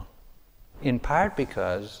strong. In part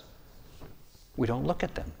because we don't look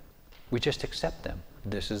at them. We just accept them.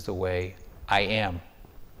 This is the way I am.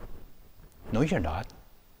 No, you're not,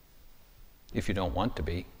 if you don't want to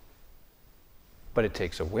be. But it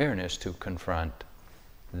takes awareness to confront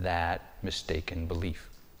that mistaken belief.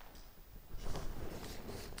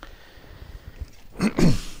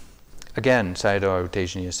 Again, Sayadaw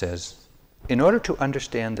Tejaniya says, in order to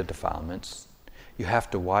understand the defilements, you have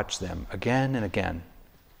to watch them again and again.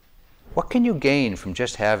 What can you gain from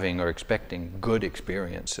just having or expecting good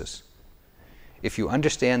experiences? If you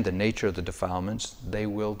understand the nature of the defilements, they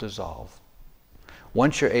will dissolve.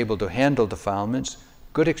 Once you're able to handle defilements,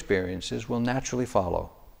 good experiences will naturally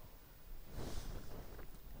follow.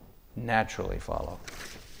 Naturally follow.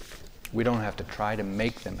 We don't have to try to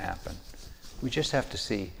make them happen. We just have to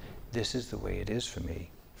see, this is the way it is for me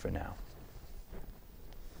for now.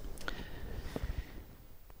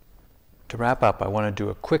 To wrap up, I want to do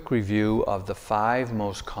a quick review of the 5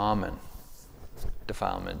 most common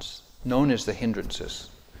defilements, known as the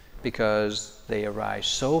hindrances, because they arise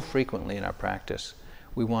so frequently in our practice.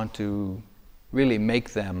 We want to really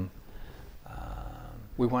make them,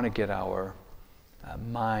 we want to get our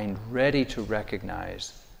mind ready to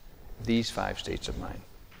recognize these 5 states of mind.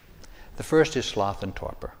 The first is sloth and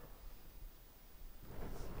torpor.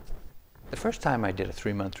 The first time I did a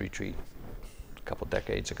 3-month retreat, a couple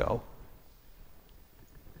decades ago,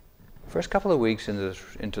 first couple of weeks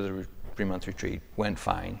into the 3-month retreat went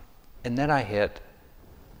fine, and then I hit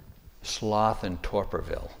sloth and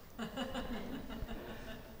torporville.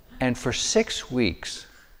 And for 6 weeks,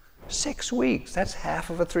 that's half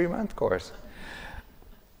of a 3-month course,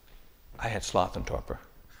 I had sloth and torpor.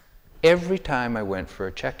 Every time I went for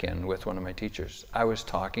a check-in with one of my teachers, I was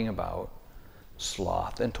talking about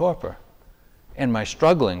sloth and torpor and my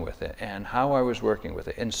struggling with it and how I was working with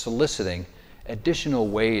it and soliciting additional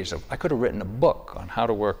ways of, I could have written a book on how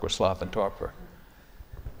to work with sloth and torpor.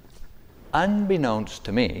 Unbeknownst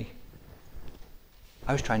to me,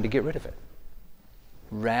 I was trying to get rid of it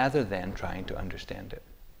rather than trying to understand it.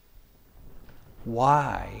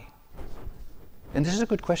 Why? And this is a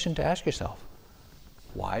good question to ask yourself.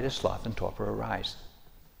 Why does sloth and torpor arise?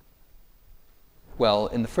 Well,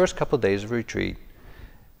 in the first couple of days of retreat,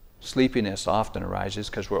 sleepiness often arises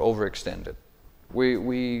because we're overextended.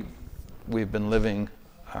 We've been living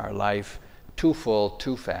our life too full,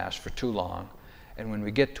 too fast, for too long. And when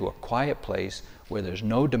we get to a quiet place where there's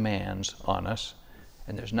no demands on us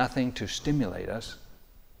and there's nothing to stimulate us,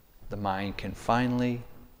 the mind can finally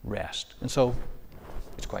rest. And so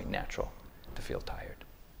it's quite natural to feel tired.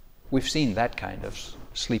 We've seen that kind of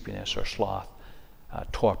sleepiness or sloth,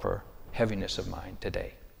 torpor, heaviness of mind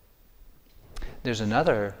today. There's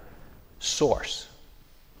another source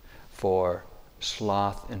for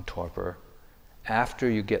sloth and torpor after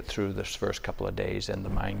you get through this first couple of days and the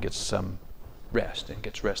mind gets some rest and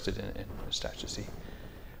gets rested and starts to see.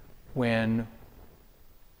 When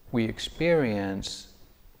we experience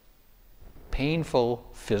painful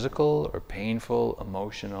physical or painful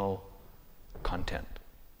emotional content,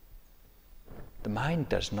 the mind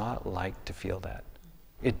does not like to feel that.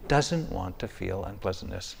 It doesn't want to feel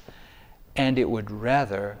unpleasantness, and it would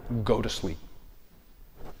rather go to sleep.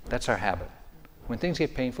 That's our habit. When things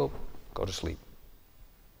get painful, go to sleep.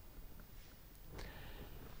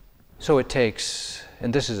 So it takes,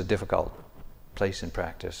 and this is a difficult place in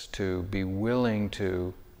practice, to be willing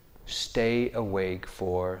to stay awake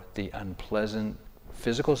for the unpleasant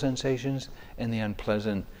physical sensations and the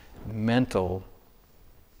unpleasant mental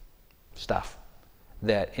stuff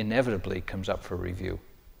that inevitably comes up for review.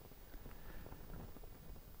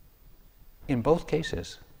 In both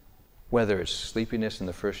cases, whether it's sleepiness in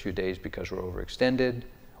the first few days because we're overextended,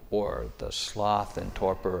 or the sloth and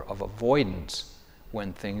torpor of avoidance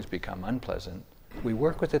when things become unpleasant, we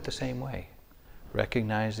work with it the same way.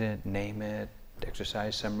 Recognize it, name it,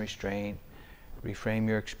 exercise some restraint, reframe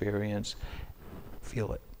your experience,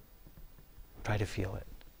 feel it. Try to feel it.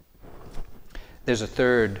 There's a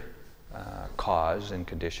third cause and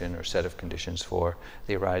condition or set of conditions for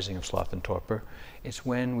the arising of sloth and torpor. It's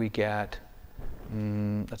when we get,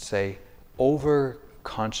 let's say,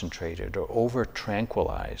 over-concentrated or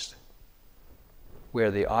over-tranquilized,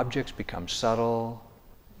 where the objects become subtle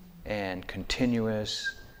and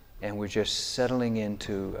continuous, and we're just settling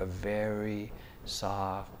into a very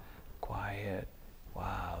soft, quiet,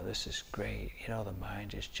 wow, this is great. You know, the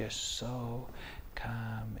mind is just so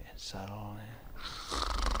calm and subtle.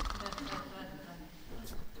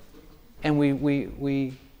 And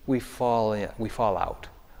we fall out,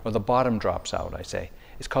 or the bottom drops out, I say.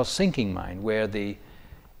 It's called sinking mind, where the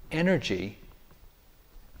energy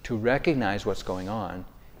to recognize what's going on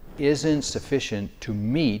isn't sufficient to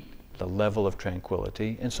meet the level of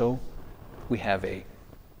tranquility, and so we have a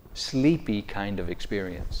sleepy kind of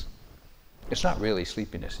experience. It's not really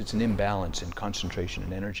sleepiness, it's an imbalance in concentration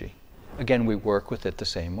and energy. Again, we work with it the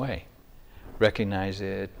same way. Recognize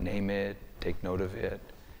it, name it, take note of it,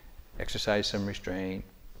 exercise some restraint,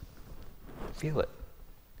 feel it.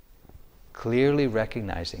 Clearly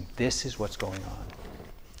recognizing this is what's going on.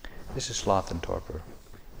 This is sloth and torpor.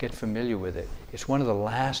 Get familiar with it. It's one of the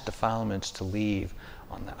last defilements to leave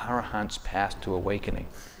on the Arahant's path to awakening.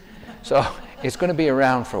 So it's going to be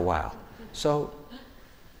around for a while. So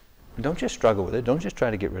don't just struggle with it. Don't just try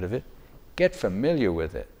to get rid of it. Get familiar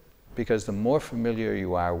with it. Because the more familiar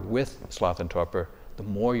you are with sloth and torpor, the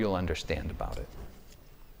more you'll understand about it.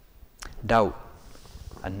 Doubt,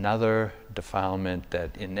 another defilement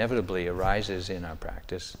that inevitably arises in our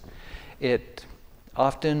practice. It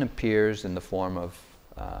often appears in the form of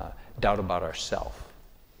doubt about ourself.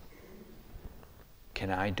 Can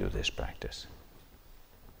I do this practice?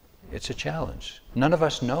 It's a challenge. None of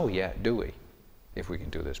us know yet, do we, if we can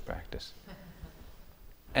do this practice?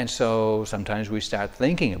 And so sometimes we start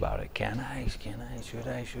thinking about it. Can I, should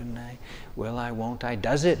I, shouldn't I? Will I, won't I?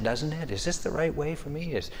 Does it, doesn't it? Is this the right way for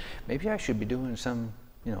me? Maybe I should be doing some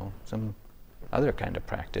other kind of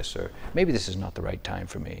practice, or maybe this is not the right time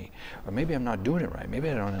for me, or maybe I'm not doing it right. Maybe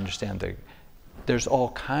I don't understand there's all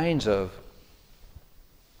kinds of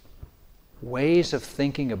ways of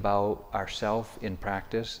thinking about ourselves in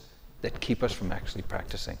practice that keep us from actually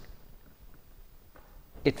practicing.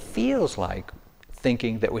 It feels like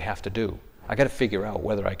thinking that we have to do. I got to figure out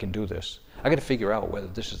whether I can do this. I got to figure out whether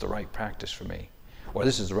this is the right practice for me, or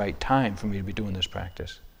this is the right time for me to be doing this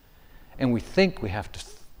practice. And we think we have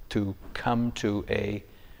to come to a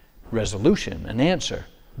resolution, an answer,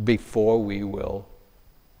 before we will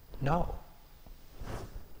know.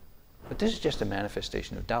 But this is just a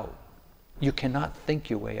manifestation of doubt. You cannot think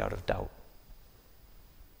your way out of doubt.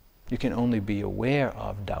 You can only be aware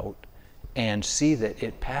of doubt and see that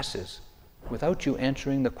it passes without you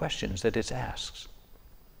answering the questions that it asks.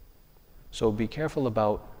 So be careful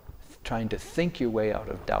about trying to think your way out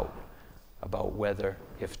of doubt about whether,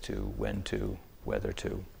 if to, when to, whether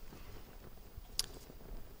to.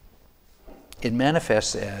 It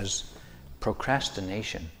manifests as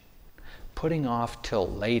procrastination, putting off till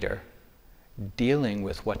later, dealing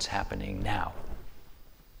with what's happening now.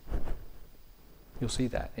 You'll see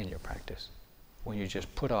that in your practice. When you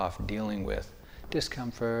just put off dealing with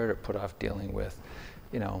discomfort or put off dealing with,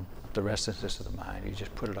 the restlessness of the mind, you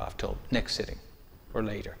just put it off till next sitting or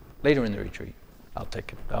later in the retreat. I'll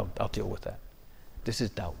deal with that. This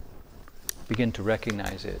is doubt. Begin to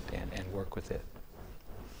recognize it and work with it.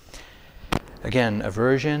 Again,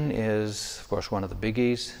 aversion is, of course, one of the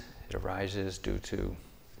biggies. It arises due to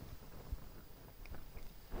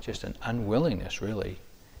just an unwillingness, really,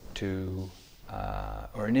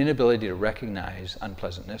 or an inability to recognize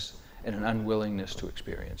unpleasantness and an unwillingness to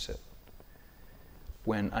experience it.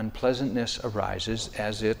 When unpleasantness arises,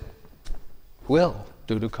 as it will,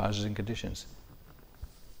 due to causes and conditions,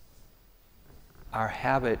 our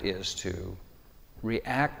habit is to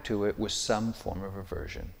react to it with some form of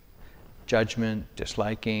aversion. Judgment,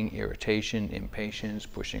 disliking, irritation, impatience,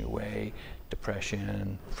 pushing away,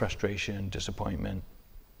 depression, frustration, disappointment.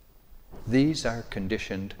 These are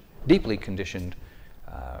conditioned, deeply conditioned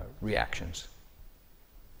reactions.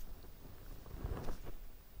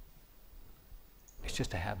 It's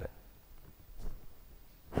just a habit.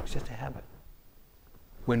 It's just a habit.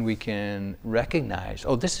 When we can recognize,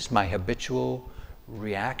 oh, this is my habitual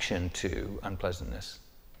reaction to unpleasantness,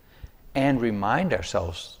 and remind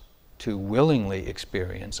ourselves to willingly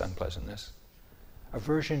experience unpleasantness,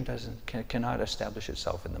 aversion cannot establish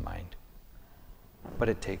itself in the mind. But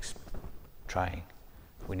it takes trying.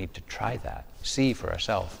 We need to try that, see for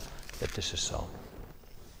ourselves that this is so.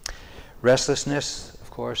 Restlessness,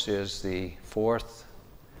 of course, is the fourth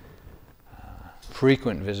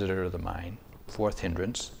frequent visitor of the mind, fourth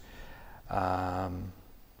hindrance.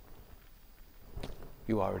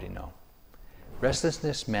 You already know.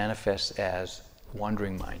 Restlessness manifests as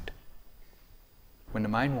wandering mind. When the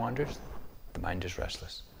mind wanders, the mind is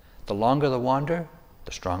restless. The longer the wander,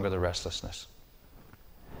 the stronger the restlessness.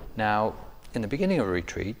 Now, in the beginning of a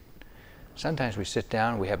retreat, sometimes we sit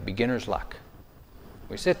down, we have beginner's luck.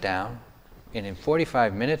 We sit down, and in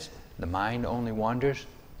 45 minutes, the mind only wanders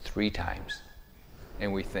 3 times.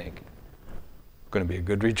 And we think, going to be a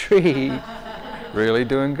good retreat, really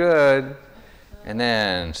doing good. And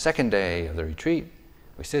then, second day of the retreat,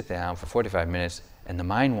 we sit down for 45 minutes, and the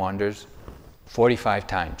mind wanders 45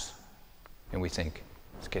 times. And we think,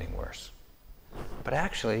 it's getting worse. But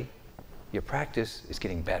actually, your practice is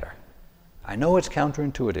getting better. I know it's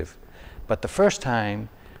counterintuitive, but the first time,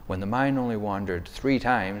 when the mind only wandered 3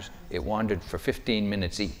 times, it wandered for 15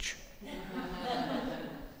 minutes each.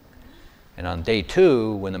 And on day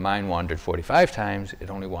 2, when the mind wandered 45 times, it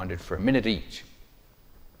only wandered for a minute each.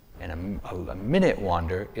 And a minute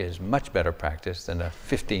wander is much better practice than a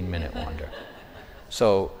 15-minute wander.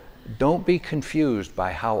 So don't be confused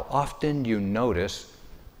by how often you notice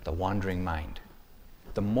the wandering mind.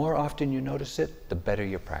 The more often you notice it, the better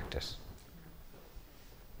your practice.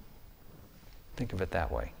 Think of it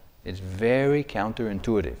that way. It's very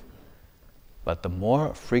counterintuitive. But the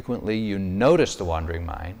more frequently you notice the wandering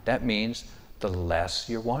mind, that means the less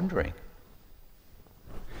you're wandering.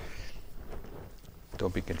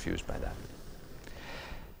 Don't be confused by that.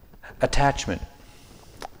 Attachment.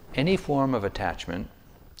 Any form of attachment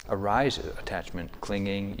arises,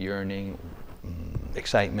 clinging, yearning,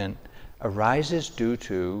 excitement, arises due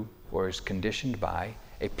to or is conditioned by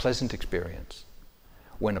a pleasant experience.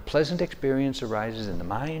 When a pleasant experience arises in the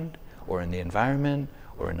mind or in the environment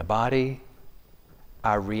or in the body,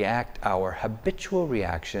 our habitual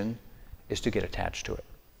reaction is to get attached to it,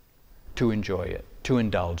 to enjoy it, to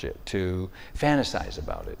indulge it, to fantasize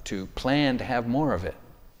about it, to plan to have more of it.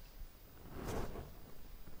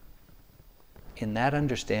 In that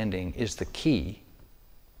understanding is the key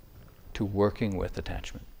to working with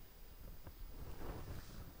attachment.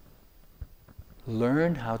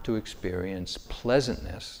 Learn how to experience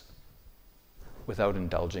pleasantness without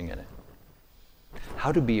indulging in it.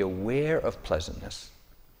 How to be aware of pleasantness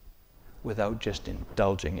without just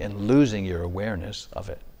indulging and losing your awareness of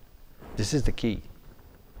it. This is the key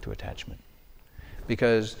to attachment.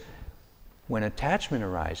 Because when attachment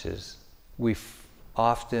arises, we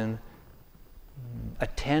often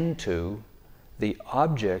attend to the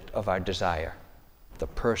object of our desire, the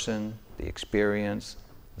person, the experience,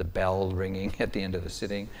 the bell ringing at the end of the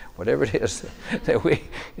sitting, whatever it is that we,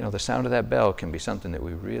 the sound of that bell can be something that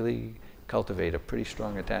we really cultivate a pretty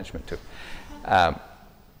strong attachment to.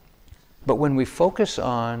 But when we focus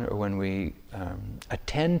on, or when we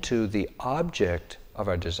attend to the object of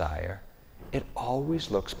our desire, it always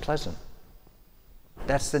looks pleasant.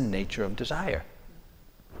 That's the nature of desire.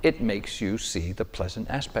 It makes you see the pleasant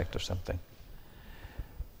aspect of something.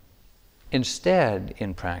 Instead,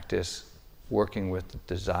 in practice, working with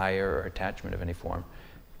desire or attachment of any form,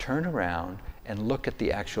 turn around and look at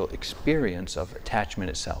the actual experience of attachment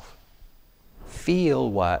itself.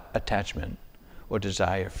 Feel what attachment or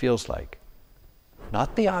desire feels like.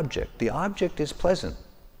 Not the object. The object is pleasant.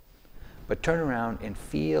 But turn around and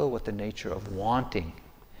feel what the nature of wanting,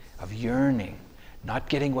 of yearning, not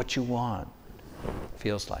getting what you want,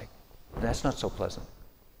 feels like. That's not so pleasant.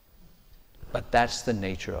 But that's the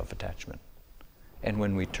nature of attachment. And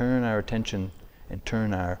when we turn our attention and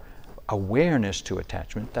turn our awareness to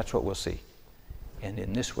attachment, that's what we'll see. And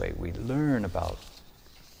in this way, we learn about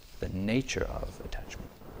the nature of attachment.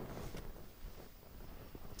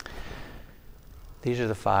 These are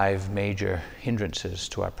the 5 major hindrances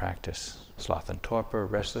to our practice: sloth and torpor,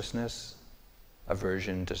 restlessness,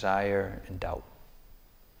 aversion, desire, and doubt.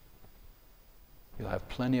 You'll have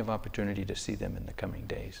plenty of opportunity to see them in the coming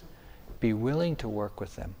days. Be willing to work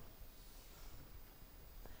with them,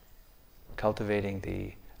 cultivating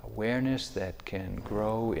the awareness that can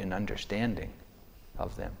grow in understanding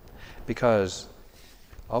of them. Because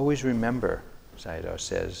always remember, Sayadaw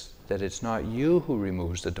says, that it's not you who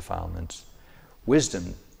removes the defilements.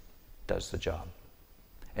 Wisdom does the job.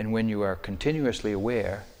 And when you are continuously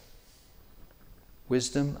aware,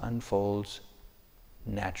 wisdom unfolds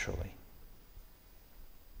naturally.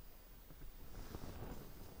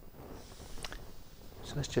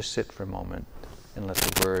 So let's just sit for a moment and let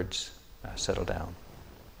the words settle down.